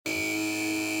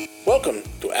Welcome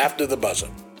to After the Buzzer.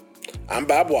 I'm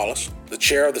Bob Wallace, the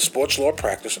chair of the sports law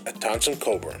practice at Tonson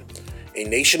Coburn, a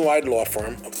nationwide law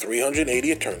firm of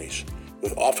 380 attorneys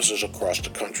with offices across the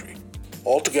country.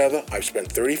 Altogether, I've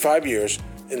spent 35 years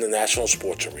in the national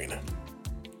sports arena.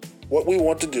 What we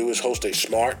want to do is host a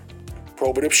smart,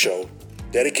 probative show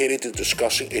dedicated to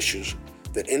discussing issues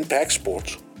that impact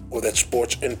sports or that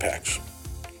sports impacts.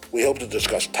 We hope to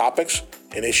discuss topics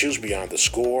and issues beyond the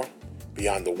score,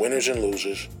 beyond the winners and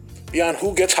losers, beyond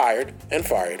who gets hired and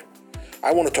fired.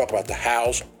 I want to talk about the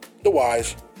hows, the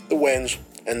whys, the whens,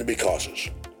 and the becauses.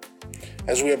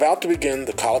 As we are about to begin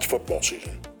the college football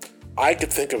season, I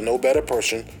could think of no better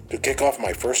person to kick off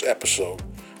my first episode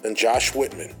than Josh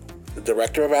Whitman, the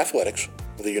Director of Athletics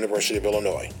for the University of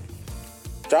Illinois.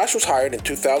 Josh was hired in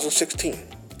 2016,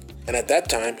 and at that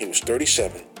time he was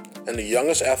 37 and the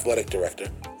youngest athletic director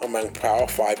among Power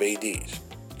 5 ADs.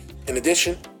 In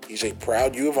addition, he's a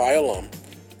proud U of I alum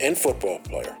and football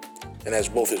player, and has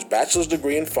both his bachelor's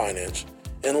degree in finance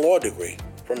and law degree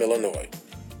from Illinois.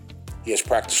 He has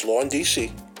practiced law in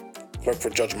D.C., clerked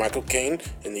for Judge Michael Caine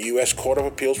in the U.S. Court of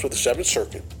Appeals for the Seventh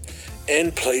Circuit,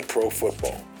 and played pro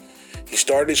football. He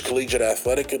started his collegiate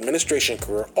athletic administration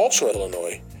career also at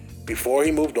Illinois before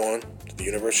he moved on to the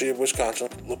University of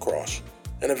Wisconsin-La Crosse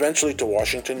and eventually to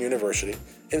Washington University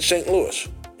in St. Louis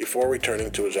before returning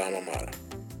to his alma mater.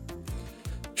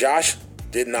 Josh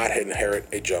did not inherit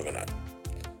a juggernaut.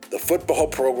 The football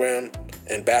program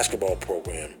and basketball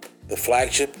program, the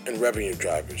flagship and revenue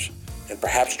drivers, and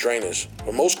perhaps drainers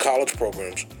for most college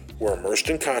programs, were immersed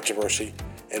in controversy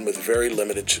and with very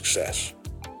limited success.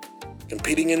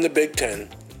 Competing in the Big Ten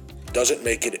doesn't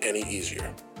make it any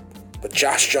easier. But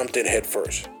Josh jumped in head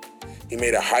first. He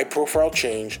made a high-profile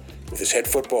change with his head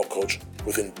football coach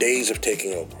within days of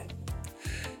taking over.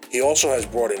 He also has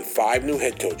brought in 5 new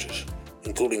head coaches,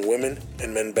 including women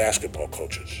and men basketball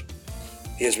coaches.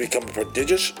 He has become a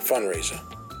prodigious fundraiser,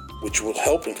 which will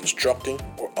help in constructing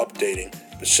or updating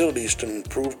facilities to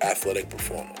improve athletic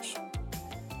performance.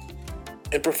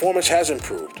 And performance has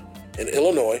improved, and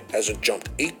Illinois has jumped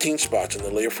 18 spots in the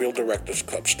Learfield Directors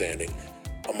Cup standing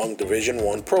among Division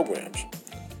I programs.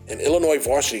 And Illinois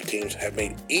varsity teams have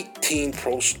made 18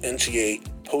 NCAA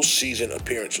postseason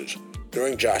appearances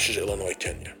during Josh's Illinois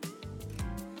tenure.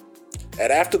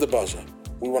 At After the Buzzer,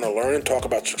 we want to learn and talk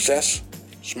about success,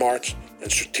 smarts,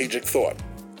 and strategic thought.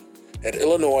 At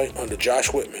Illinois under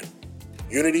Josh Whitman,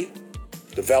 unity,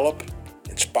 develop,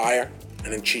 inspire,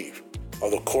 and achieve are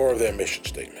the core of their mission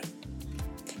statement.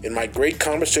 In my great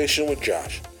conversation with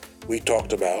Josh, we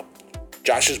talked about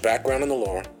Josh's background in the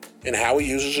law and how he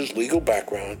uses his legal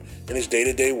background in his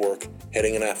day-to-day work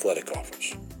heading an athletic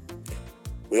office.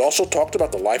 We also talked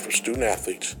about the life of student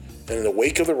athletes and in the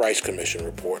wake of the Rice Commission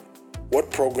report, what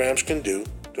programs can do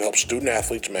to help student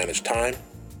athletes manage time,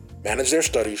 manage their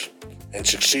studies, and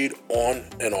succeed on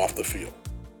and off the field.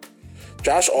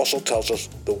 Josh also tells us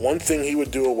the one thing he would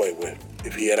do away with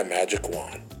if he had a magic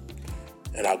wand.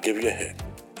 And I'll give you a hint.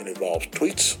 It involves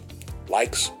tweets,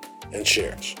 likes, and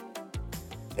shares.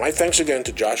 My thanks again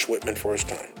to Josh Whitman for his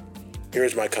time. Here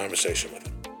is my conversation with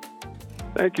him.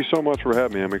 Thank you so much for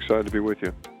having me. I'm excited to be with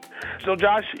you. So,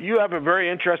 Josh, you have a very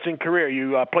interesting career.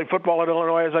 You played football at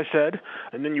Illinois, as I said,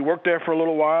 and then you worked there for a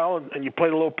little while, and you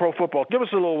played a little pro football. Give us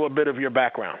a little bit of your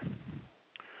background.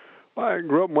 I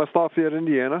grew up in West Lafayette,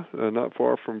 Indiana, not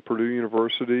far from Purdue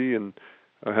University, and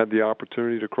I had the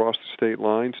opportunity to cross the state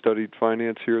line, studied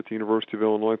finance here at the University of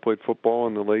Illinois, played football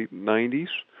in the late 90s,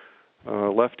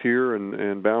 left here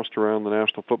and bounced around the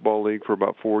National Football League for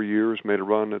about 4 years, made a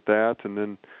run at that, and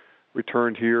then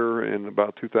returned here in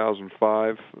about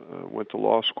 2005, went to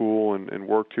law school and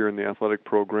worked here in the athletic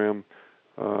program.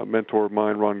 A mentor of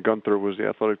mine, Ron Gunther, was the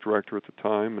athletic director at the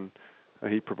time,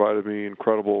 and he provided me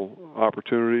incredible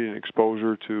opportunity and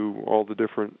exposure to all the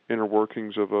different inner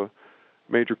workings of a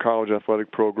major college athletic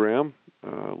program.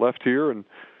 Left here and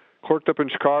clerked up in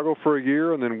Chicago for a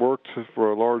year and then worked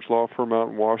for a large law firm out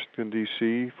in Washington,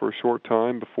 D.C. for a short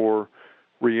time before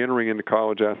re-entering into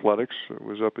college athletics. It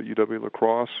was up at UW-La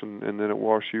Crosse and then at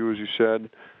WashU, as you said.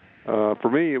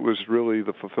 For me, it was really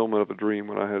the fulfillment of a dream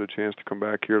when I had a chance to come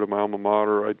back here to my alma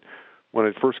mater. When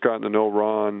I first gotten to know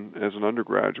Ron as an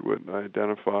undergraduate, I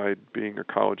identified being a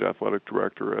college athletic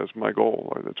director as my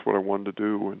goal. That's what I wanted to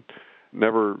do, and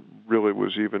never really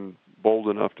was even bold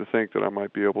enough to think that I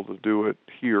might be able to do it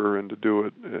here and to do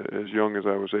it as young as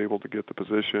I was able to get the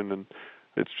position. And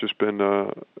it's just been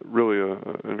really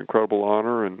an incredible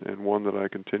honor and one that I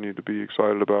continue to be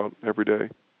excited about every day.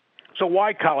 So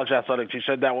why college athletics? You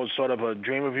said that was sort of a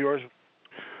dream of yours?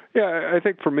 Yeah, I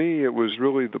think for me it was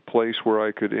really the place where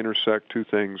I could intersect two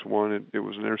things. One, it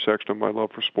was an intersection of my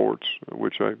love for sports,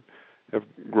 which I have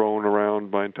grown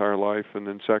around my entire life, and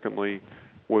then secondly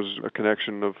was a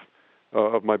connection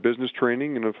of my business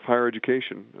training and of higher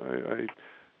education. I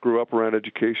grew up around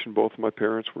education. Both of my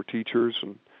parents were teachers,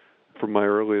 and from my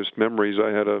earliest memories,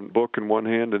 I had a book in one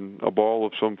hand and a ball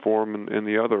of some form in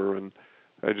the other, and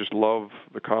I just love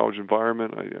the college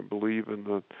environment. I believe in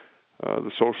the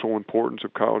social importance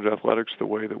of college athletics, the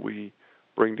way that we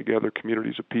bring together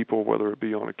communities of people, whether it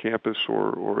be on a campus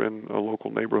or in a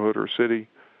local neighborhood or city,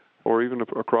 or even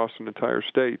across an entire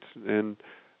state. And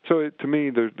so to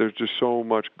me, there's just so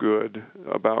much good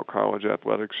about college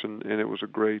athletics, and it was a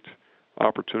great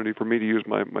opportunity for me to use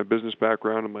my business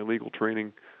background and my legal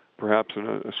training perhaps in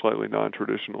a slightly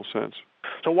non-traditional sense.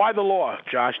 So why the law,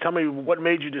 Josh? Tell me what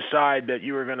made you decide that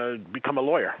you were going to become a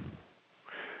lawyer?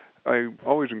 I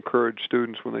always encourage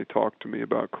students when they talk to me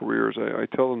about careers, I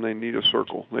tell them they need a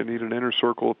circle. They need an inner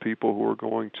circle of people who are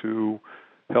going to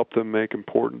help them make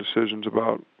important decisions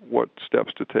about what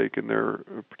steps to take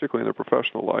particularly in their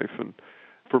professional life. And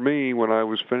for me, when I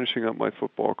was finishing up my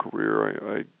football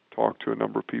career, I talked to a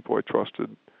number of people I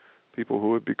trusted, people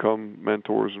who had become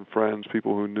mentors and friends,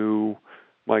 people who knew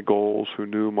my goals, who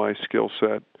knew my skill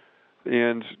set.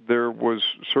 And there was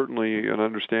certainly an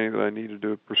understanding that I needed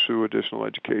to pursue additional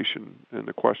education, and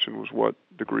the question was what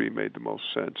degree made the most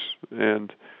sense.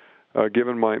 And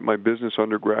given my business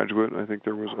undergraduate, I think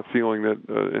there was a feeling that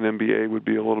an MBA would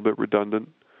be a little bit redundant,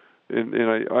 and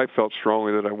I felt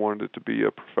strongly that I wanted it to be a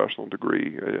professional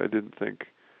degree. I didn't think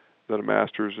that a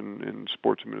master's in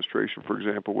sports administration, for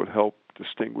example, would help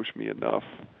distinguish me enough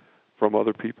from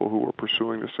other people who were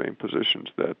pursuing the same positions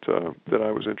that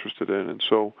I was interested in. And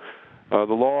so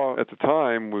the law at the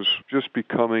time was just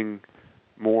becoming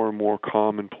more and more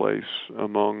commonplace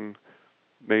among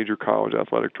major college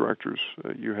athletic directors.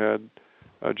 You had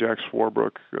Jack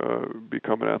Swarbrick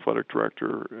become an athletic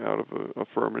director out of a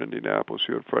firm in Indianapolis.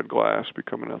 You had Fred Glass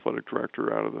become an athletic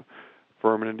director out of the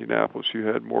firm in Indianapolis. You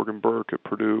had Morgan Burke at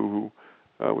Purdue,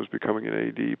 who was becoming an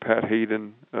AD. Pat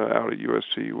Hayden out at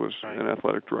USC was an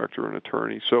athletic director and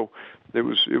attorney. So it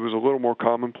was a little more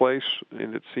commonplace,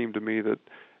 and it seemed to me that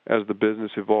as the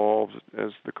business evolved,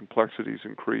 as the complexities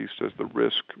increased, as the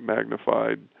risk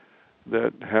magnified,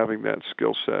 that having that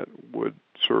skill set would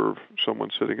serve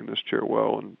someone sitting in this chair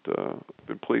well, and I've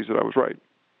been pleased that I was right.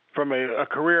 From a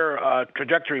career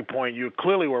trajectory point, you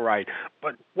clearly were right.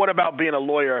 But what about being a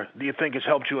lawyer do you think has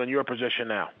helped you in your position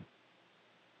now?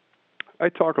 I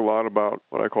talk a lot about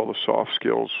what I call the soft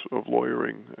skills of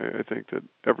lawyering. I think that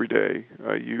every day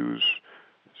I use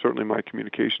certainly my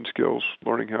communication skills,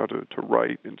 learning how to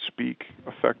write and speak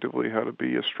effectively, how to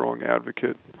be a strong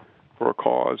advocate for a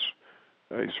cause.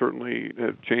 I certainly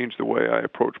have changed the way I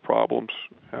approach problems,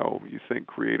 how you think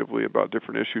creatively about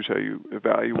different issues, how you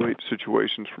evaluate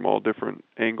situations from all different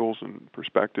angles and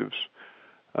perspectives.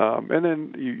 And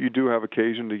then you do have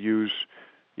occasion to use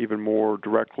even more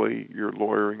directly your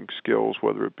lawyering skills,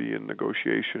 whether it be in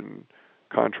negotiation,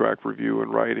 contract review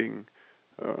and writing,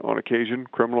 on occasion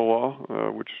criminal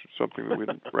law, which is something that we'd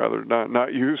rather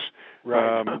not use.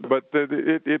 Right. But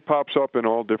it pops up in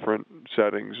all different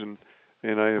settings,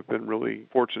 and I have been really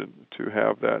fortunate to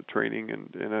have that training,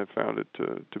 and I've found it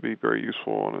to be very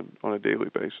useful on a daily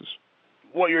basis.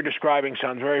 What you're describing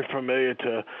sounds very familiar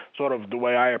to sort of the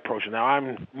way I approach it. Now,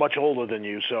 I'm much older than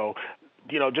you, so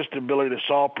just the ability to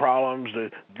solve problems,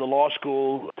 the law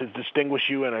school to distinguish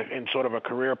you in sort of a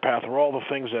career path are all the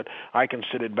things that I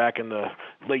considered back in the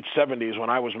late 70s when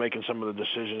I was making some of the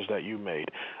decisions that you made.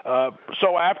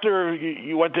 So after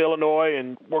you went to Illinois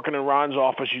and working in Ron's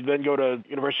office, you then go to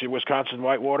University of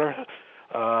Wisconsin-Whitewater,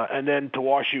 and then to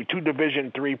WashU, 2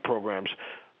 Division III programs.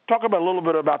 Talk about a little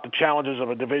bit about the challenges of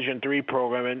a Division III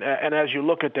program, and as you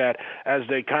look at that, as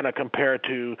they kind of compare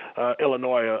to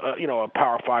Illinois, a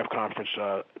Power 5 conference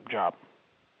job.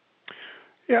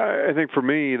 Yeah, I think for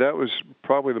me that was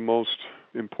probably the most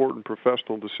important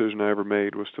professional decision I ever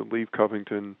made, was to leave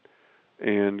Covington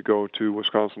and go to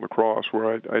Wisconsin La Crosse,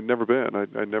 where I'd never been.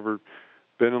 I'd never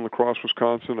been in La Crosse,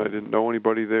 Wisconsin. I didn't know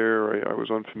anybody there. I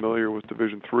was unfamiliar with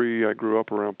Division III. I grew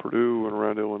up around Purdue and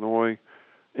around Illinois.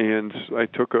 And I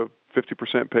took a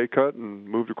 50% pay cut and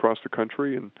moved across the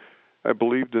country. And I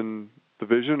believed in the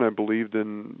vision. I believed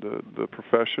in the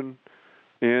profession.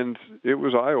 And it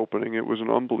was eye-opening. It was an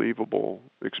unbelievable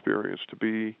experience to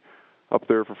be up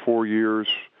there for 4 years,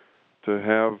 to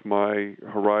have my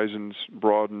horizons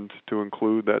broadened to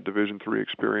include that Division III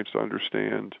experience, to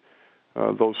understand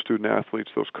those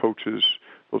student-athletes, those coaches,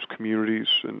 those communities,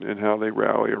 and how they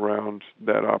rally around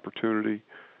that opportunity.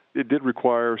 It did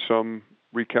require some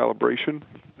recalibration.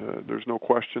 There's no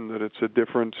question that it's a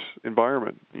different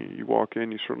environment. You walk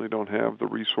in, you certainly don't have the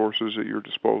resources at your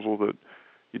disposal that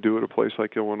you do at a place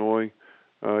like Illinois.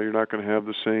 You're not going to have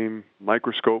the same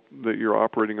microscope that you're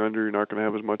operating under. You're not going to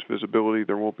have as much visibility.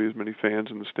 There won't be as many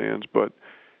fans in the stands, but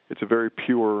it's a very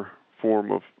pure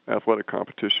form of athletic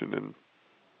competition, and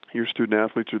your student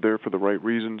athletes are there for the right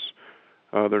reasons.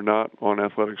 They're not on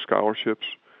athletic scholarships,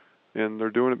 and they're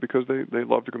doing it because they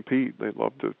love to compete. They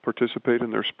love to participate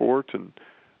in their sport, and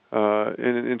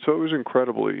so it was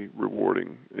incredibly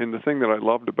rewarding. And the thing that I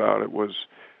loved about it was,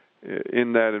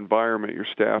 in that environment, your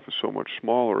staff is so much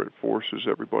smaller. It forces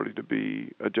everybody to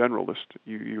be a generalist.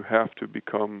 You have to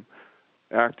become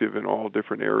active in all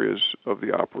different areas of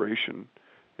the operation,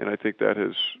 and I think that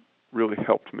has really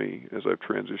helped me as I've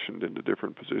transitioned into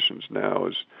different positions now.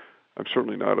 As I'm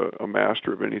certainly not a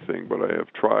master of anything, but I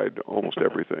have tried almost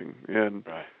everything, and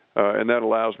that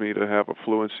allows me to have a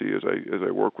fluency as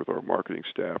I work with our marketing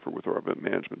staff or with our event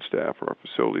management staff or our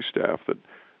facility staff that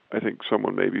I think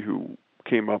someone maybe who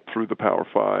came up through the Power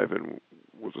Five and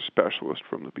was a specialist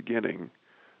from the beginning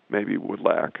maybe would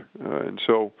lack. And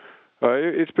so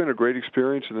it's been a great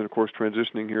experience. And then, of course,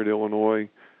 transitioning here to Illinois,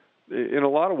 in a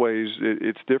lot of ways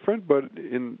it's different, but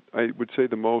in, I would say,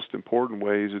 the most important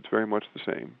ways, it's very much the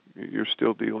same. You're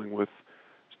still dealing with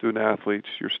student athletes.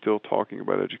 You're still talking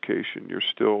about education. You're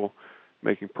still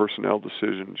making personnel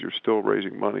decisions. You're still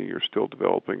raising money. You're still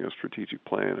developing a strategic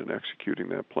plan and executing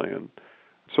that plan.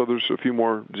 So there's a few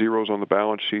more zeros on the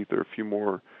balance sheet. There are a few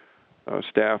more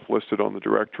staff listed on the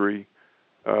directory,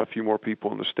 a few more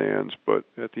people in the stands. But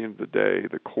at the end of the day,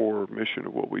 the core mission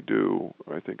of what we do,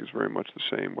 I think, is very much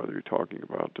the same, whether you're talking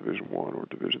about Division I or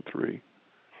Division III.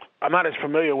 I'm not as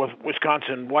familiar with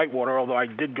Wisconsin Whitewater, although I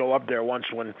did go up there once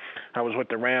when I was with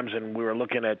the Rams and we were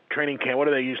looking at training camp. What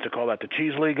do they used to call that? The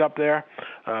Cheese League up there?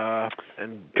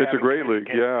 And it's a great league,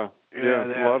 yeah. Yeah,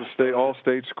 a lot of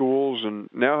all-state schools, and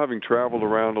now having traveled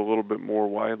around a little bit more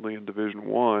widely in Division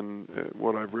I,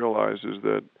 what I've realized is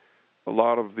that a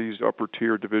lot of these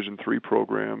upper-tier Division III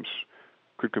programs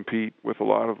could compete with a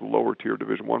lot of the lower-tier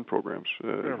Division I programs.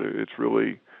 It's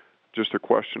really just a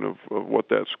question of what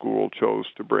that school chose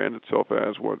to brand itself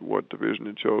as, what division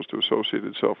it chose to associate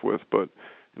itself with. But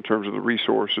in terms of the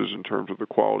resources, in terms of the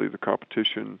quality of the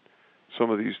competition, some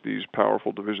of these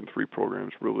powerful Division III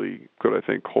programs really could, I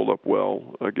think, hold up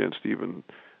well against even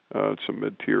some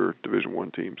mid-tier Division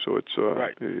I teams. So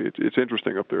it's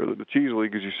interesting up there. The Cheese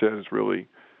League, as you said, has really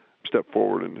stepped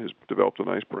forward and has developed a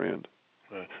nice brand.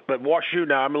 But WashU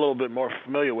now I'm a little bit more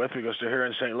familiar with because they're here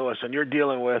in St. Louis, and you're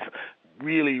dealing with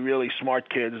really, really smart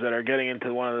kids that are getting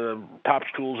into one of the top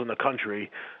schools in the country.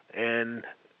 And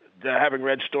having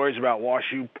read stories about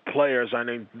WashU players, I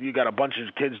mean, you got a bunch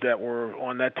of kids that were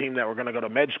on that team that were going to go to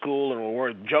med school and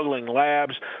were juggling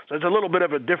labs. So it's a little bit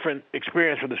of a different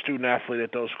experience for the student athlete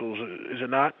at those schools, is it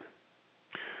not?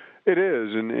 It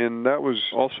is, and that was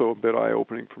also a bit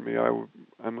eye-opening for me.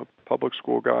 I'm a public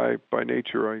school guy by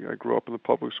nature. I grew up in the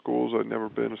public schools. I'd never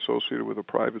been associated with a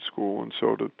private school, and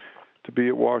so to be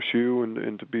at WashU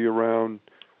and to be around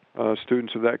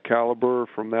students of that caliber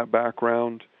from that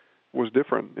background was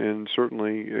different, and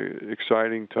certainly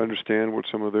exciting to understand what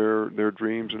some of their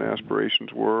dreams and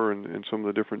aspirations were, and some of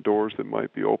the different doors that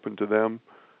might be open to them.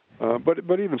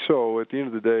 But even so, at the end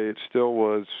of the day, it still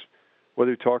was, whether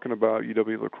you're talking about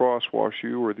UW-La Crosse,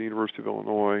 WashU, or the University of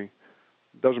Illinois,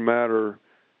 it doesn't matter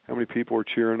how many people are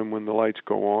cheering them when the lights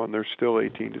go on. They're still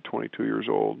 18 to 22 years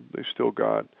old. They still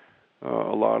got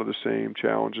a lot of the same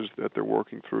challenges that they're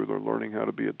working through. They're learning how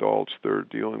to be adults. They're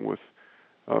dealing with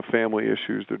family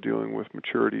issues. They're dealing with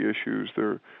maturity issues.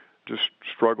 They're just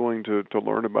struggling to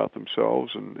learn about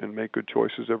themselves and make good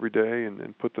choices every day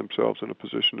and put themselves in a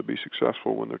position to be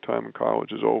successful when their time in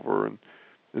college is over. And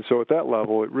so at that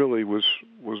level, it really was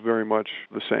very much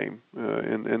the same.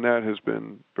 And that has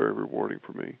been very rewarding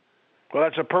for me. Well,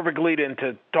 that's a perfect lead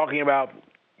into talking about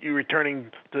you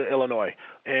returning to Illinois.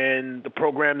 And the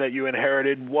program that you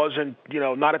inherited wasn't,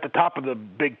 not at the top of the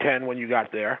Big Ten when you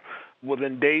got there.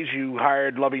 Within days, you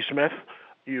hired Lovie Smith.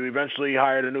 You eventually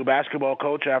hired a new basketball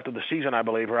coach after the season, I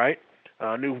believe, right?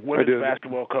 New women's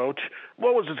basketball coach.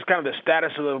 What was kind of the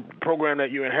status of the program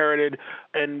that you inherited,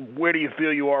 and where do you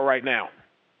feel you are right now?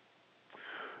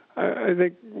 I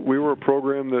think we were a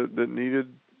program that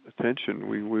needed attention.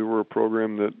 We were a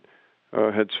program that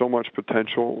had so much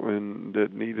potential and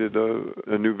that needed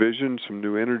a new vision, some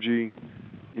new energy.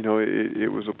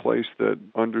 It was a place that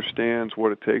understands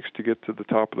what it takes to get to the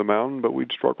top of the mountain, but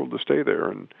we'd struggled to stay there.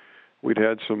 And we'd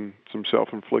had some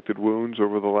self-inflicted wounds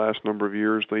over the last number of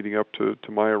years leading up to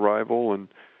my arrival. And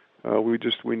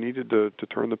we needed to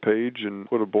turn the page and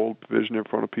put a bold vision in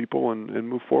front of people and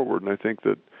move forward. And I think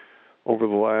that over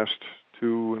the last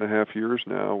 2.5 years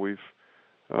now, we've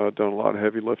done a lot of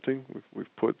heavy lifting.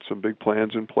 We've put some big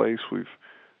plans in place. We've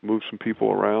moved some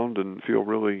people around and feel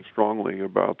really strongly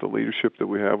about the leadership that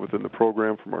we have within the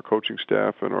program from our coaching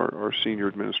staff and our senior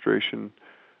administration,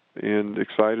 and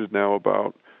excited now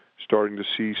about starting to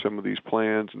see some of these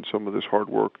plans and some of this hard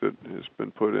work that has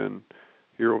been put in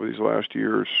here over these last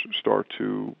years start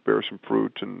to bear some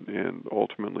fruit and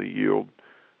ultimately yield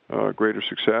greater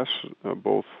success,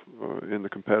 both in the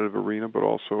competitive arena but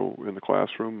also in the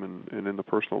classroom and in the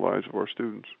personal lives of our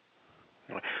students.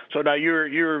 So now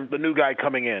you're the new guy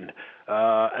coming in,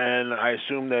 and I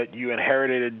assume that you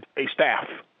inherited a staff.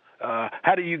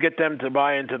 How do you get them to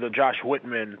buy into the Josh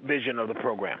Whitman vision of the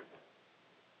program?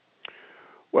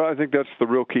 Well, I think that's the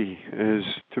real key. Is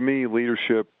to me,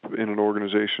 leadership in an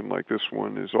organization like this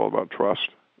one is all about trust,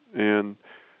 and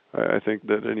I think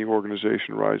that any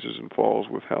organization rises and falls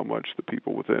with how much the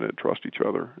people within it trust each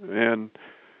other. And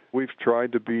we've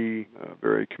tried to be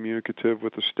very communicative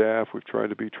with the staff. We've tried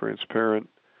to be transparent,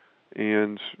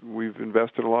 and we've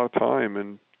invested a lot of time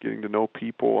in getting to know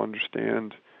people,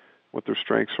 understand what their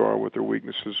strengths are, what their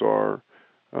weaknesses are.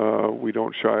 We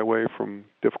don't shy away from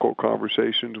difficult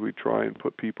conversations. We try and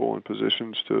put people in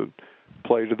positions to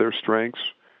play to their strengths.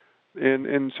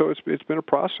 And so it's been a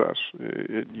process.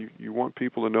 You want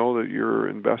people to know that you're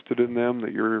invested in them,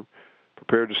 that you're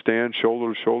prepared to stand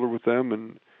shoulder to shoulder with them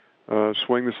and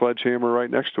swing the sledgehammer right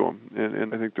next to them.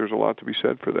 And I think there's a lot to be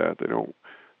said for that. They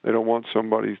don't want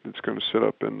somebody that's going to sit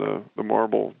up in the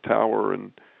marble tower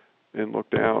and look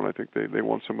down. I think they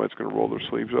want somebody that's going to roll their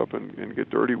sleeves up and get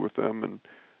dirty with them.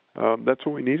 And that's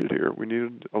what we needed here. We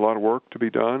needed a lot of work to be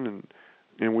done,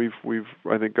 and we've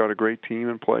I think got a great team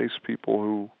in place, people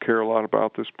who care a lot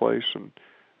about this place, and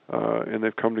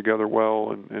they've come together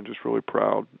well, and just really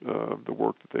proud of the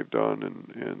work that they've done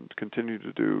and continue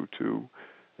to do to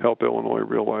help Illinois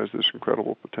realize this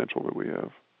incredible potential that we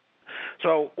have.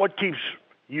 So what keeps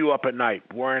you up at night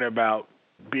worrying about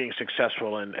being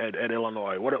successful at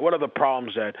Illinois? What are the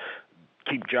problems that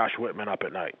keep Josh Whitman up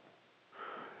at night?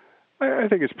 I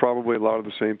think it's probably a lot of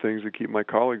the same things that keep my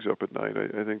colleagues up at night.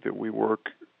 I think that we work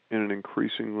in an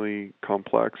increasingly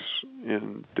complex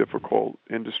and difficult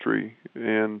industry,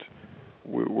 and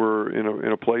we're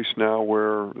in a place now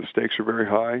where the stakes are very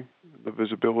high, the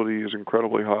visibility is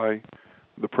incredibly high,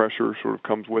 the pressure sort of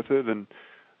comes with it, and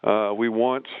we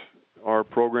want our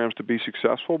programs to be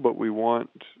successful, but we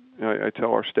want, I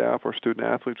tell our staff, our student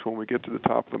athletes, when we get to the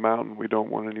top of the mountain, we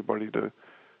don't want anybody to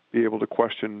be able to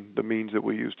question the means that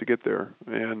we use to get there.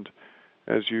 And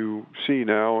as you see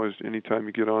now, as anytime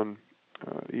you get on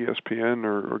ESPN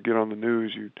or get on the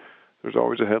news, there's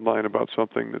always a headline about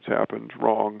something that's happened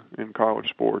wrong in college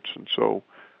sports. And so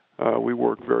we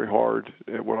work very hard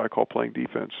at what I call playing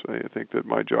defense. I think that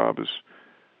my job is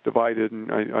divided,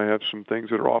 and I have some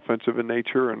things that are offensive in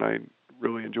nature, and I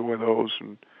really enjoy those,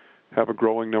 and have a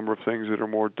growing number of things that are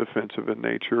more defensive in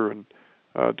nature, and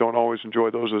don't always enjoy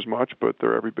those as much, but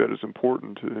they're every bit as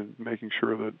important in making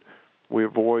sure that we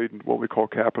avoid what we call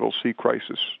capital C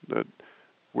crisis, that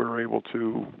we're able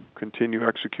to continue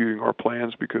executing our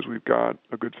plans because we've got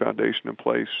a good foundation in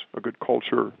place, a good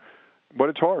culture. But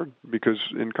it's hard because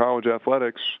in college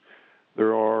athletics,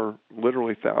 there are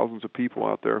literally thousands of people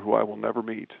out there who I will never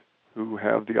meet who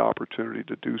have the opportunity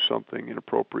to do something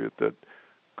inappropriate that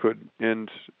could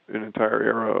end an entire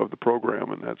era of the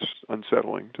program, and that's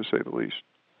unsettling, to say the least.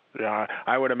 Yeah,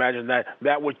 I would imagine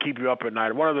that would keep you up at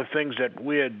night. One of the things that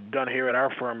we had done here at our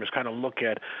firm is kind of look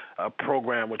at a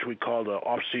program which we called the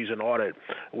off-season audit,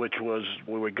 which was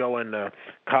we would go into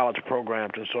college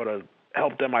programs and sort of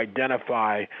help them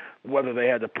identify whether they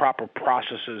had the proper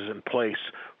processes in place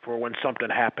for when something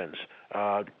happens.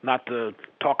 Not to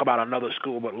talk about another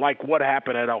school, but like what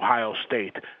happened at Ohio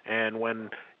State, and when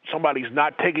somebody's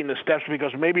not taking the steps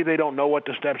because maybe they don't know what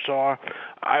the steps are.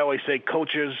 I always say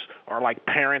coaches are like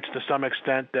parents to some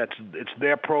extent. It's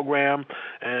their program,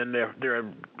 and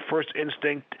their first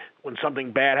instinct when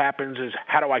something bad happens is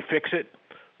how do I fix it,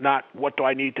 not what do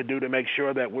I need to do to make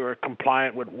sure that we're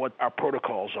compliant with what our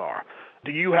protocols are.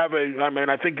 Do you have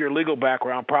I think your legal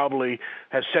background probably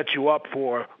has set you up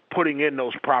for putting in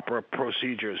those proper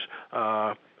procedures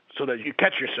so that you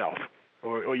catch yourself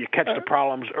or you catch the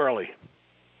problems early.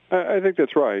 I think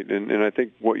that's right, and I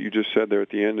think what you just said there at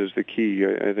the end is the key.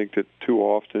 I think that too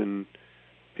often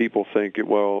people think,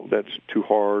 well, that's too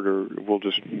hard, or we'll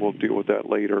deal with that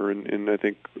later. And I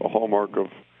think a hallmark of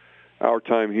our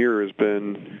time here has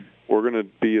been we're going to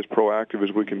be as proactive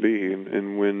as we can be.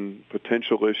 And when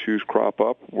potential issues crop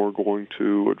up, we're going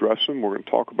to address them, we're going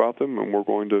to talk about them, and we're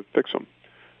going to fix them.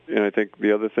 And I think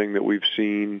the other thing that we've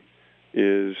seen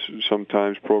is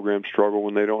sometimes programs struggle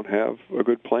when they don't have a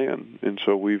good plan. And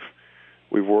so we've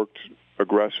worked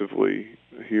aggressively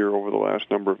here over the last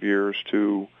number of years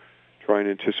to try and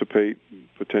anticipate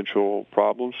potential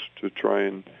problems, to try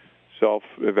and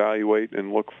self-evaluate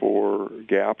and look for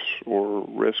gaps or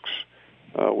risks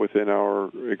within our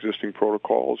existing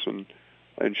protocols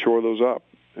and shore those up.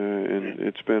 And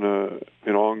it's been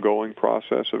an ongoing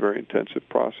process, a very intensive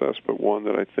process, but one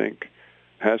that I think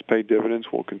has paid dividends,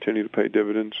 will continue to pay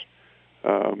dividends.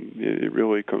 It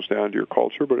really comes down to your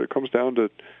culture, but it comes down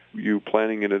to you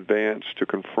planning in advance to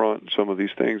confront some of these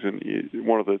things. And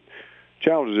one of the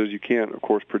challenges is you can't, of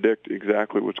course, predict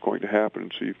exactly what's going to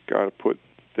happen, so you've got to put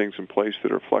things in place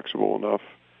that are flexible enough,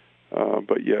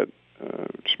 but yet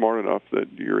smart enough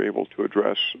that you're able to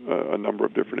address a number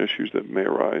of different issues that may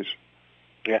arise.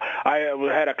 Yeah, I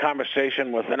had a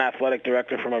conversation with an athletic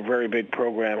director from a very big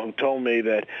program who told me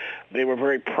that they were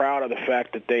very proud of the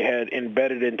fact that they had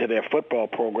embedded into their football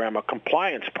program a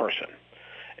compliance person.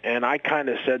 And I kind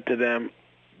of said to them,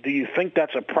 do you think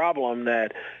that's a problem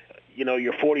that, you know,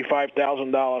 your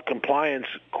 $45,000 compliance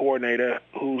coordinator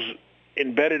who's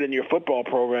embedded in your football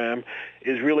program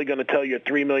is really going to tell your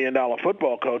 $3 million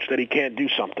football coach that he can't do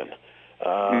something?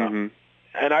 And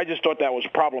I just thought that was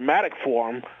problematic for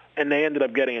him. And they ended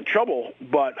up getting in trouble,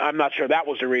 but I'm not sure that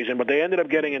was the reason. But they ended up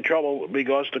getting in trouble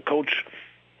because the coach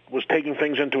was taking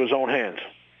things into his own hands.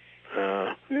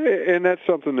 And that's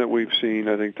something that we've seen,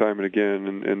 I think, time and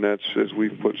again. And that's, as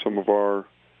we've put some of our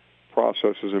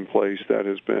processes in place, that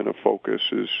has been a focus,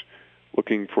 is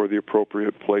looking for the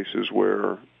appropriate places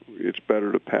where it's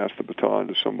better to pass the baton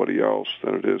to somebody else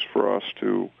than it is for us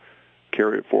to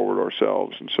carry it forward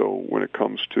ourselves. And so when it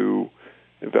comes to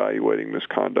evaluating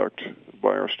misconduct by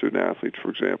our student athletes, for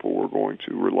example, we're going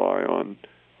to rely on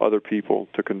other people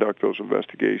to conduct those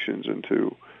investigations and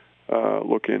to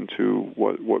look into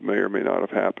what may or may not have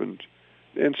happened.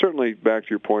 And certainly, back to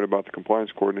your point about the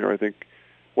compliance coordinator, I think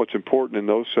what's important in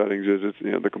those settings is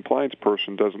the compliance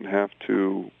person doesn't have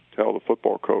to tell the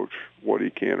football coach what he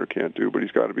can or can't do, but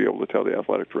he's got to be able to tell the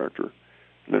athletic director.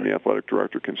 And then the athletic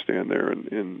director can stand there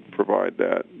and provide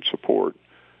that support.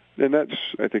 And that's,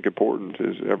 I think, important,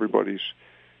 is everybody's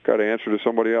got to answer to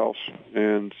somebody else,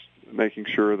 and making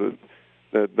sure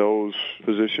that those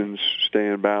positions stay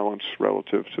in balance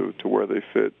relative to where they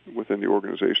fit within the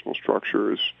organizational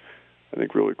structure is, I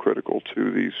think, really critical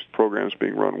to these programs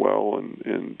being run well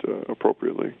and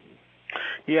appropriately.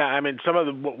 Yeah, I mean, some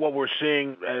of what we're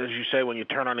seeing, as you say, when you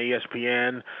turn on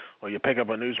ESPN or you pick up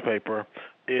a newspaper,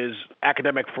 is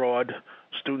academic fraud,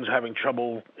 students having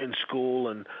trouble in school,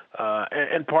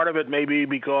 and part of it may be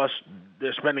because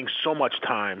they're spending so much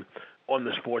time on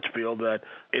the sports field that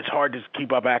it's hard to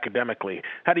keep up academically.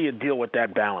 How do you deal with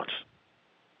that balance?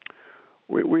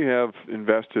 We have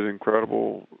invested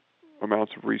incredible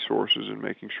amounts of resources in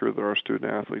making sure that our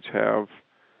student athletes have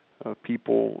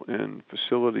people and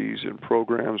facilities and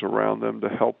programs around them to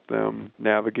help them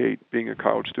navigate being a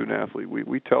college student athlete.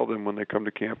 We tell them when they come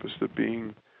to campus that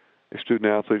being a student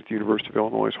athlete at the University of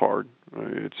Illinois is hard.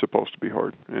 It's supposed to be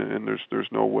hard, and there's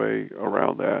no way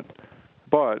around that.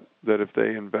 But that if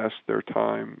they invest their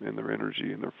time and their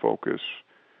energy and their focus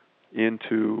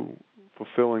into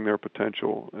fulfilling their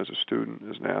potential as a student,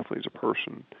 as an athlete, as a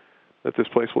person, that this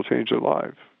place will change their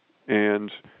life.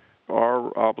 And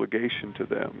our obligation to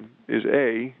them is,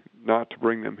 A, not to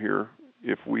bring them here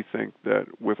if we think that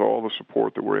with all the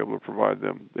support that we're able to provide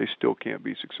them, they still can't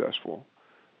be successful.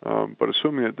 But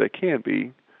assuming that they can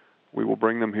be, we will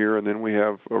bring them here, and then we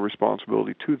have a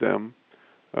responsibility to them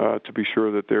to be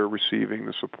sure that they're receiving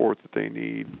the support that they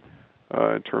need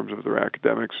in terms of their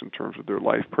academics, in terms of their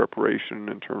life preparation,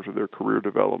 in terms of their career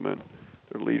development,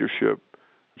 their leadership,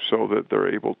 so that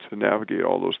they're able to navigate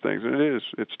all those things. And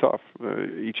it's tough.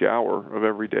 Each hour of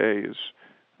every day is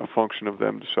a function of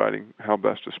them deciding how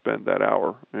best to spend that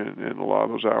hour. And a lot of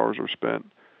those hours are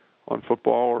spent on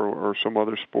football or some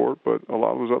other sport, but a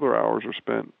lot of those other hours are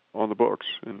spent on the books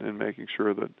and making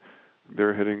sure that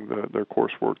they're hitting their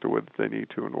coursework the way that they need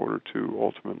to in order to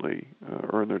ultimately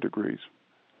earn their degrees.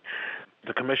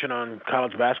 The Commission on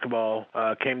College Basketball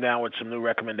came down with some new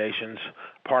recommendations.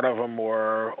 Part of them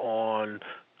were on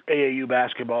AAU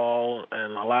basketball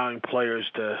and allowing players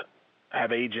to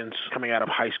have agents coming out of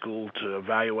high school to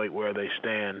evaluate where they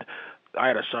stand. I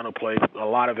had a son who played a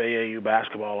lot of AAU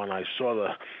basketball, and I saw the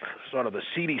sort of the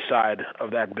seedy side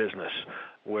of that business,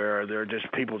 where there are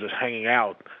just people just hanging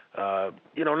out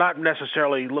not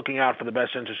necessarily looking out for the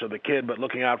best interest of the kid, but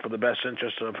looking out for the best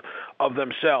interest of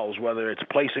themselves, whether it's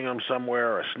placing them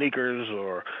somewhere or sneakers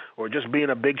or just being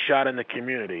a big shot in the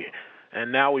community.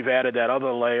 And now we've added that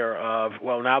other layer of,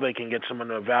 well, now they can get someone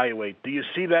to evaluate. Do you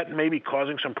see that maybe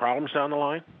causing some problems down the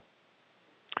line?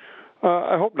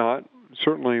 I hope not.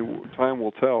 Certainly time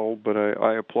will tell, but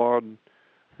I applaud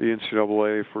the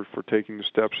NCAA for taking the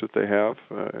steps that they have.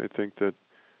 I think that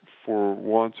for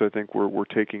once, I think we're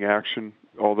taking action.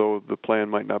 Although the plan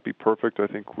might not be perfect, I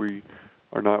think we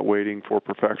are not waiting for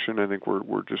perfection. I think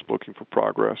we're just looking for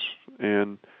progress.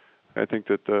 And I think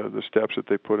that the steps that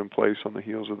they put in place on the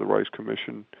heels of the Rice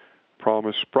Commission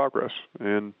promise progress.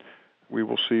 And we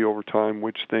will see over time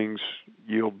which things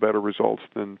yield better results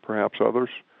than perhaps others.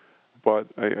 But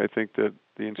I think that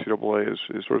the NCAA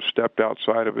has sort of stepped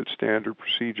outside of its standard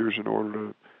procedures in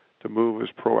order to move as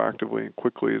proactively and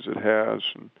quickly as it has.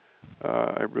 And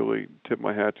I really tip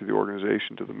my hat to the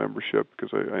organization, to the membership,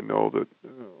 because I know that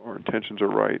our intentions are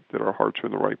right, that our hearts are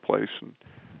in the right place, and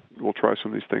we'll try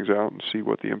some of these things out and see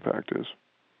what the impact is.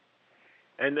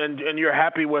 And you're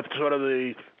happy with sort of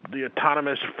the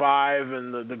autonomous five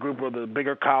and the group of the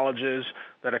bigger colleges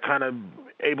that are kind of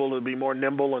able to be more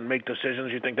nimble and make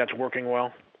decisions? You think that's working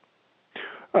well?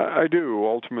 I do.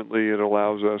 Ultimately, it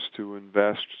allows us to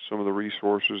invest some of the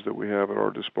resources that we have at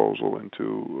our disposal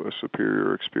into a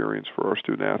superior experience for our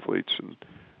student athletes, and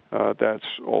that's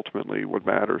ultimately what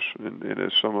matters. And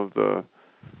as some of the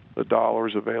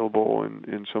dollars available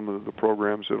in some of the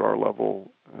programs at our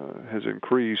level has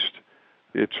increased,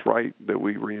 it's right that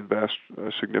we reinvest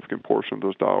a significant portion of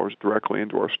those dollars directly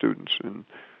into our students. And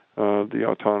the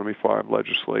Autonomy 5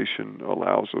 legislation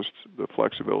allows us the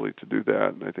flexibility to do that.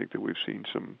 And I think that we've seen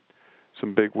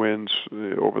some big wins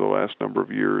over the last number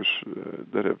of years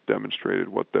that have demonstrated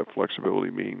what that flexibility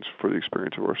means for the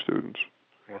experience of our students.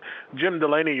 Jim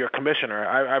Delaney, your commissioner,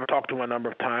 I've talked to him a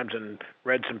number of times and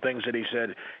read some things that he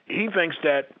said. He thinks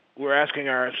that we're asking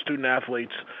our student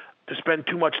athletes to spend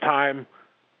too much time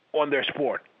on their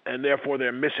sport, and therefore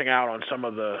they're missing out on some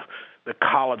of the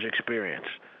college experience.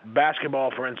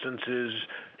 Basketball, for instance, is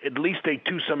at least a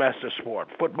 2-semester sport.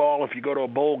 Football, if you go to a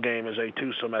bowl game, is a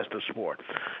 2-semester sport.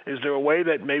 Is there a way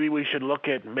that maybe we should look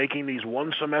at making these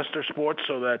 1-semester sports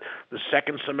so that the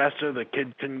second semester the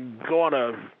kid can go on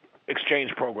a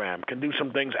exchange program, can do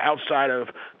some things outside of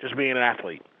just being an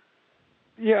athlete?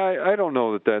 Yeah, I don't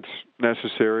know that that's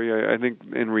necessary. I think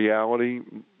in reality,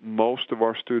 most of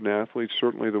our student athletes,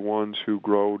 certainly the ones who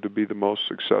grow to be the most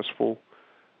successful,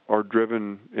 are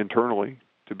driven internally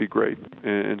to be great.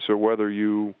 And so whether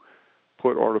you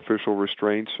put artificial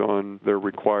restraints on their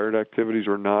required activities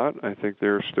or not, I think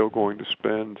they're still going to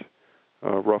spend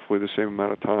roughly the same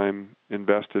amount of time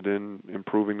invested in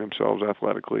improving themselves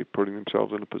athletically, putting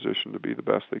themselves in a position to be the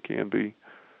best they can be.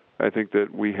 I think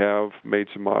that we have made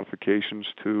some modifications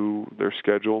to their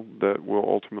schedule that will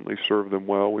ultimately serve them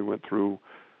well. We went through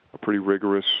a pretty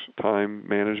rigorous time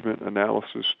management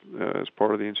analysis as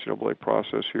part of the NCAA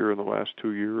process here in the last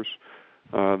 2 years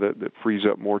that frees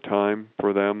up more time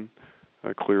for them,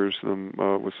 clears them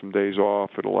with some days off.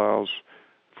 It allows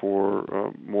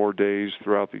for more days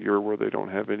throughout the year where they don't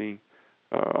have any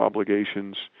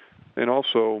obligations. And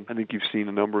also, I think you've seen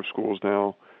a number of schools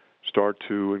now start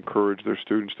to encourage their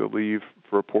students to leave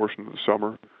for a portion of the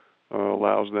summer,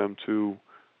 allows them to,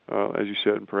 as you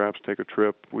said, perhaps take a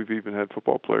trip. We've even had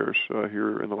football players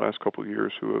here in the last couple of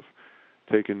years who have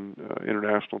taken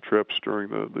international trips during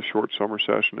the short summer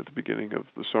session at the beginning of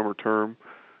the summer term.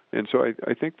 And so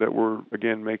I think that we're,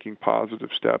 again, making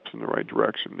positive steps in the right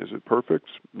direction. Is it perfect?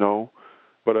 No.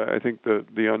 But I think that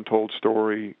the untold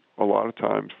story a lot of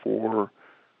times for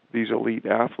these elite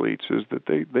athletes is that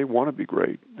they want to be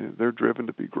great. They're driven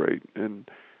to be great. And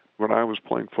when I was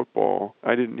playing football,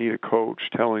 I didn't need a coach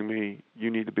telling me, you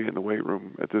need to be in the weight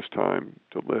room at this time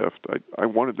to lift. I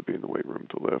wanted to be in the weight room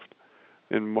to lift.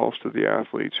 And most of the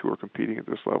athletes who are competing at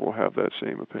this level have that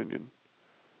same opinion.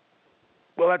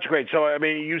 Well, that's great. So, I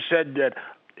mean, you said that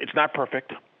it's not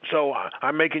perfect. So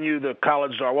I'm making you the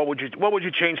college czar. What would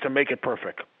you change to make it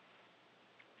perfect?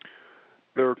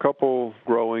 There are a couple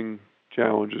growing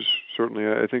challenges. Certainly,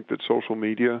 I think that social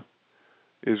media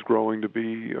is growing to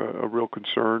be a real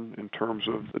concern in terms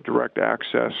of the direct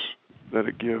access that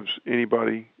it gives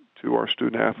anybody to our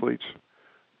student athletes.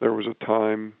 There was a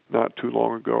time not too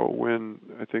long ago when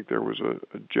I think there was a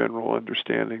general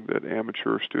understanding that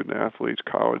amateur student athletes,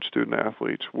 college student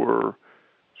athletes, were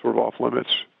sort of off limits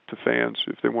to fans.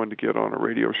 If they wanted to get on a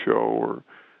radio show or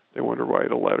they wanted to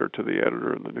write a letter to the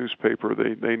editor in the newspaper,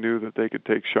 they knew that they could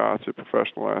take shots at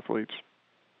professional athletes.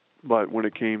 But when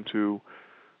it came to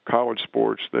college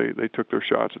sports, they took their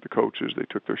shots at the coaches, they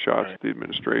took their shots at the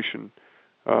administration,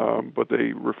 but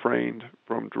they refrained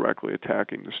from directly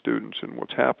attacking the students. And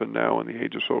what's happened now in the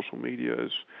age of social media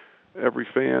is every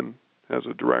fan has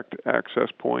a direct access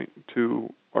point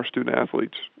to our student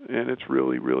athletes, and it's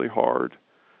really, really hard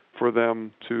for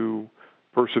them to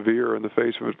persevere in the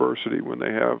face of adversity when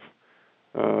they have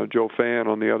Joe Fan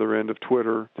on the other end of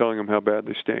Twitter telling them how bad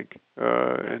they stink.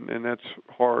 And that's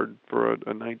hard for a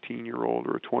 19-year-old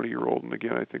or a 20-year-old. And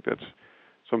again, I think that's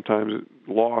sometimes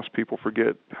lost. People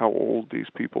forget how old these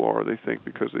people are. They think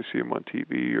because they see them on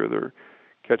TV or they're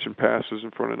catching passes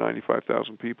in front of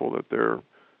 95,000 people that they're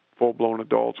full-blown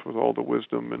adults with all the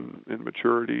wisdom and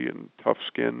maturity and tough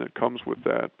skin that comes with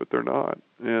that, but they're not.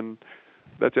 And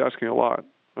that's asking a lot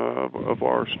of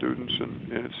our students,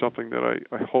 and it's something that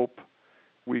I hope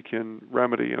we can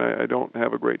remedy. And I don't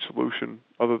have a great solution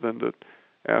other than to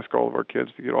ask all of our kids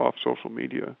to get off social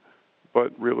media.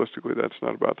 But realistically, that's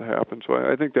not about to happen. So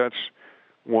I think that's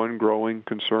one growing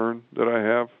concern that I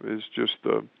have is just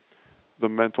the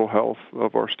mental health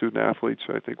of our student athletes.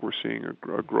 I think we're seeing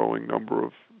a growing number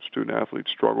of student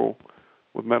athletes struggle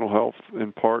with mental health,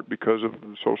 in part because of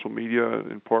social media,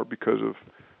 in part because of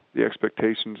the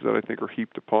expectations that I think are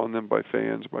heaped upon them by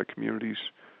fans, by communities.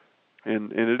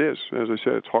 And it is, as I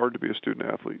said, it's hard to be a student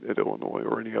athlete at Illinois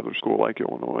or any other school like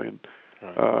Illinois.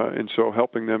 And so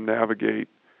helping them navigate,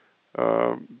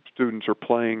 students are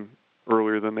playing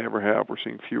earlier than they ever have. We're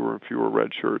seeing fewer and fewer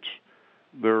red shirts.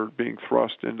 They're being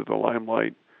thrust into the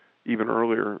limelight even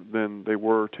earlier than they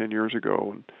were 10 years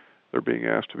ago. And they're being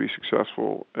asked to be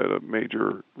successful at a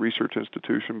major research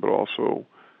institution, but also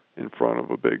in front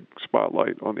of a big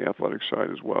spotlight on the athletic side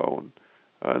as well.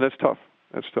 And that's tough.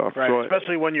 That's tough. Right, so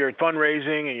especially when you're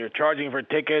fundraising and you're charging for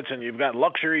tickets and you've got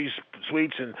luxury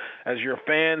suites, and as your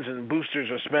fans and boosters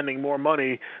are spending more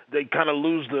money, they kind of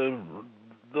lose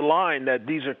the line that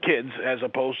these are kids as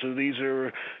opposed to these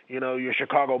are, your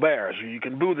Chicago Bears. You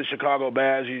can boo the Chicago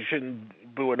Bears. You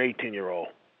shouldn't boo an 18-year-old.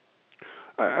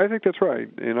 I think that's right,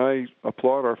 and I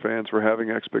applaud our fans for having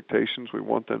expectations. We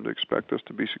want them to expect us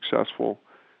to be successful,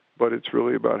 but it's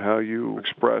really about how you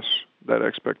express that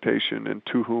expectation and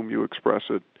to whom you express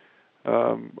it.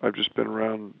 I've just been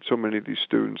around so many of these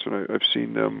students, and I've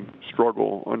seen them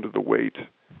struggle under the weight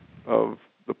of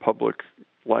the public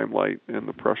limelight and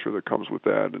the pressure that comes with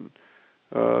that.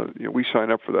 And we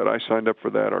sign up for that. I signed up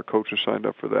for that. Our coaches signed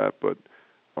up for that. But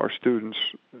our students,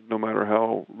 no matter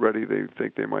how ready they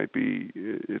think they might be,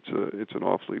 it's an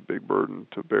awfully big burden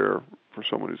to bear for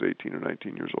someone who's 18 or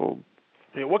 19 years old.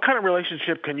 What kind of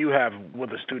relationship can you have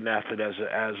with a student athlete as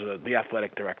the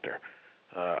athletic director?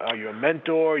 Are you a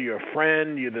mentor? You're a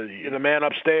friend? You're the man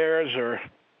upstairs, or?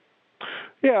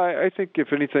 Yeah, I think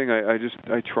if anything,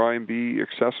 I try and be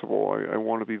accessible. I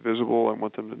want to be visible. I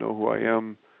want them to know who I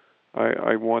am.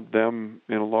 I want them,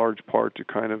 in a large part, to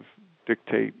kind of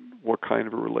dictate what kind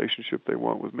of a relationship they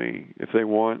want with me. If they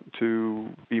want to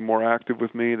be more active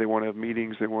with me, they want to have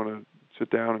meetings, they want to sit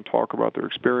down and talk about their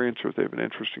experience, or if they have an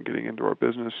interest in getting into our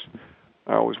business,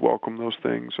 I always welcome those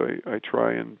things. I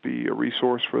try and be a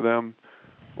resource for them.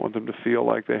 I want them to feel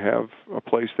like they have a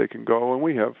place they can go, and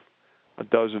we have a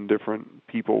dozen different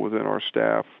people within our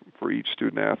staff for each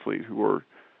student athlete who are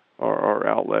our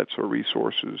outlets or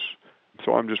resources.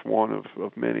 So I'm just one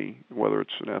of many, whether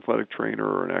it's an athletic trainer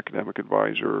or an academic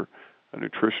advisor, a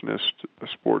nutritionist, a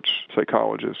sports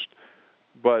psychologist.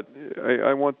 But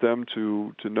I want them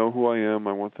to know who I am.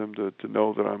 I want them to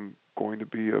know that I'm going to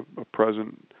be a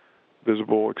present,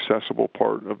 visible, accessible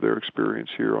part of their experience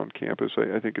here on campus.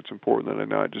 I think it's important that I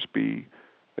not just be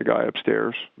the guy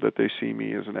upstairs, that they see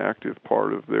me as an active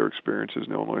part of their experience as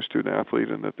an Illinois student athlete,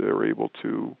 and that they're able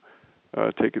to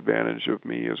take advantage of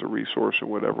me as a resource in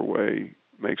whatever way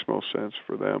makes most sense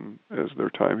for them as their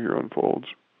time here unfolds.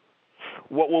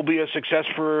 What will be a success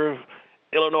for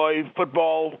Illinois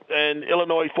football and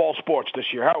Illinois fall sports this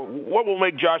year? What will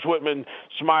make Josh Whitman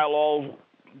smile all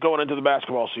going into the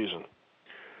basketball season?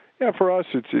 Yeah, for us,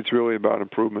 it's really about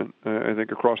improvement. I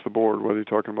think across the board, whether you're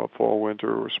talking about fall,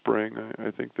 winter, or spring,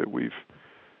 I think that we've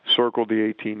circled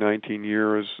the 18-19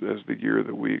 year as the year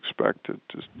that we expect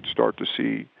to start to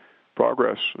see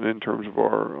progress in terms of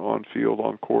our on-field,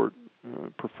 on-court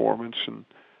performance. And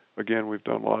again, we've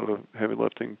done a lot of heavy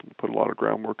lifting, put a lot of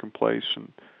groundwork in place,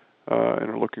 and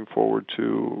are looking forward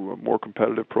to more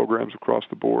competitive programs across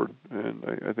the board. And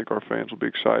I think our fans will be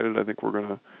excited. I think we're going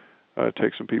to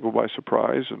take some people by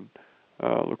surprise, and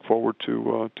look forward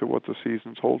to what the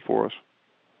seasons hold for us.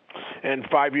 And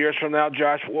 5 years from now,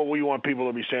 Josh, what will you want people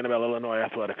to be saying about Illinois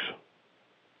athletics?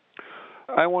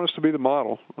 I want us to be the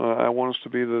model. I want us to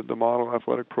be the model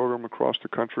athletic program across the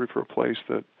country for a place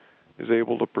that is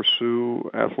able to pursue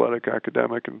athletic,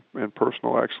 academic, and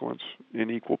personal excellence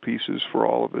in equal pieces for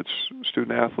all of its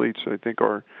student athletes.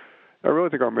 I really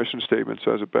think our mission statement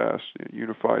says it best: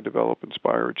 unify, develop,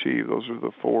 inspire, achieve. Those are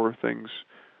the four things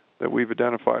that we've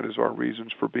identified as our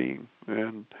reasons for being.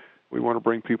 And we want to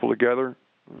bring people together.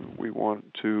 We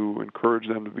want to encourage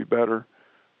them to be better.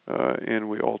 And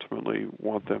we ultimately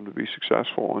want them to be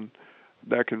successful. And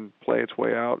that can play its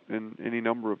way out in any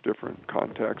number of different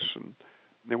contexts. And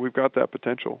then we've got that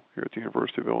potential here at the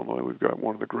University of Illinois. We've got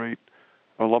one of the great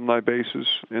alumni bases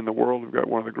in the world. We've got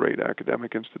one of the great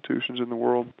academic institutions in the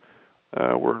world.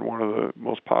 We're in one of the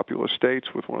most populous states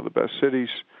with one of the best cities.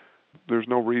 There's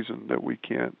no reason that we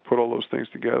can't put all those things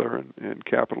together and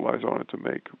capitalize on it to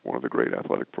make one of the great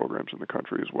athletic programs in the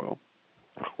country as well.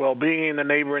 Well, being in the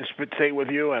neighboring state with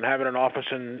you and having an office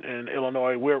in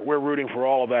Illinois, we're rooting for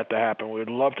all of that to happen. We'd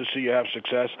love to see you have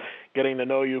success. Getting to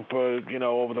know you for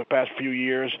over the past few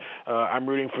years, I'm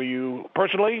rooting for you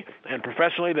personally and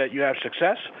professionally that you have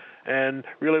success, and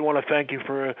really want to thank you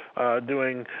for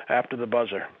doing After the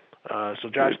Buzzer. So,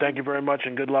 Josh, thank you very much,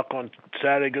 and good luck on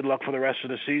Saturday. Good luck for the rest of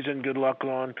the season. Good luck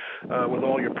with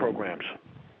all your programs.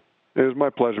 It was my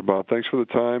pleasure, Bob. Thanks for the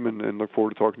time, and look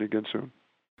forward to talking to you again soon.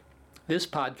 This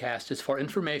podcast is for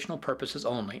informational purposes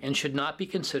only and should not be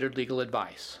considered legal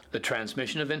advice. The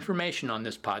transmission of information on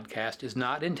this podcast is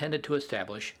not intended to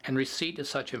establish, and receipt of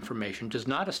such information does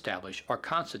not establish or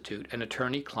constitute an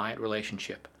attorney-client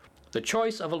relationship. The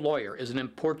choice of a lawyer is an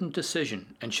important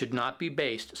decision and should not be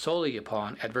based solely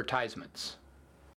upon advertisements.